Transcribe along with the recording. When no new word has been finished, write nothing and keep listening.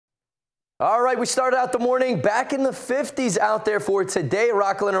All right, we started out the morning back in the 50s out there for today.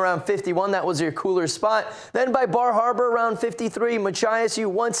 Rockland around 51. That was your cooler spot. Then by Bar Harbor around 53. Machias, you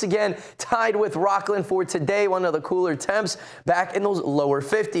once again tied with Rockland for today. One of the cooler temps back in those lower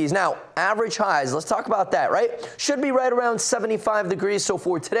 50s. Now, average highs. Let's talk about that, right? Should be right around 75 degrees. So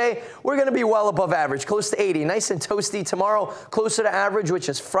for today, we're going to be well above average, close to 80. Nice and toasty tomorrow, closer to average, which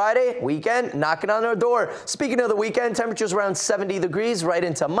is Friday. Weekend knocking on our door. Speaking of the weekend, temperatures around 70 degrees right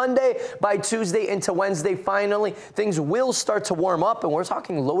into Monday. By Tuesday into Wednesday, finally, things will start to warm up, and we're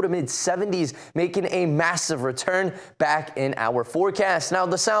talking low to mid 70s, making a massive return back in our forecast. Now,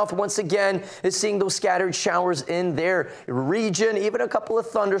 the South, once again, is seeing those scattered showers in their region, even a couple of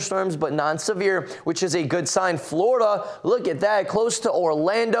thunderstorms, but non-severe, which is a good sign. Florida, look at that, close to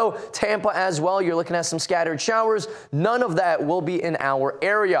Orlando, Tampa as well. You're looking at some scattered showers. None of that will be in our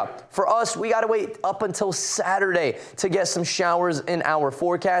area. For us, we got to wait up until Saturday to get some showers in our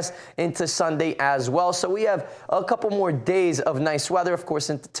forecast into Sunday as well. So we have a couple more days of nice weather. Of course,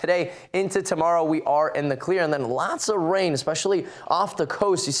 today into tomorrow, we are in the clear, and then lots of rain, especially off the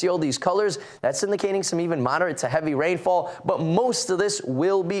coast. You see all these colors? That's indicating some even moderate to heavy rainfall, but most of this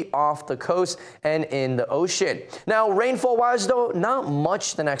will be off the coast and in the ocean. Now, rainfall wise though, not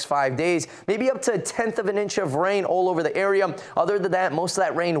much the next 5 days, maybe up to 1/10 of an inch of rain all over the area. Other than that, most of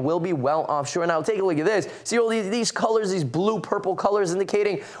that rain will be well offshore. Now, take a look at this. See all these colors, these blue purple colors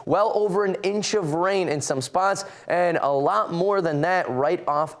indicating well over an inch of rain in some spots, and a lot more than that right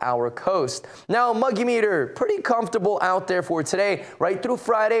off our coast. Now, muggy meter, pretty comfortable out there for today, right through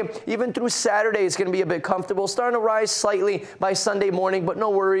Friday, even through Saturday. It's going to be a bit comfortable, starting to rise slightly by Sunday morning, but no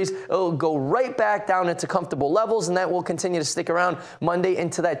worries. It'll go right back down into comfortable levels, and that will continue to stick around Monday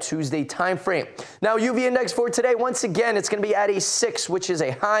into that Tuesday time frame. Now, UV index for today, once again, it's going to be at a 6, which is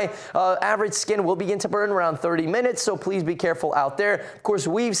a high. Average skin will begin to burn around 30 minutes, so please be careful out there. Of course,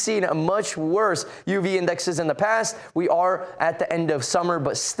 we've seen a much worse UV indexes in the past. We are at the end of summer,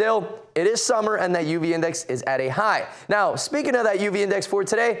 but still, it is summer, and that UV index is at a high. Now, speaking of that UV index for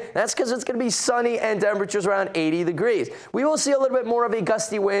today, that's because it's going to be sunny and temperatures around 80 degrees. We will see a little bit more of a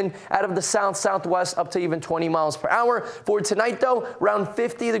gusty wind out of the south-southwest up to even 20 miles per hour. For tonight, though, around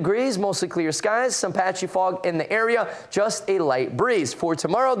 50 degrees, mostly clear skies, some patchy fog in the area, just a light breeze. For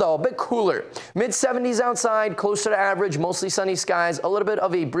tomorrow, though, a bit cooler. Mid-70s outside, closer to average, mostly sunny skies, a little bit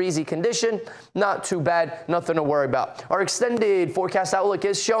of a breezy condition. Not too bad, nothing to worry about. Our extended forecast outlook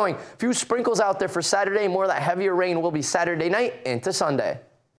is showing a few sprinkles out there for Saturday. More of that heavier rain will be Saturday night into Sunday.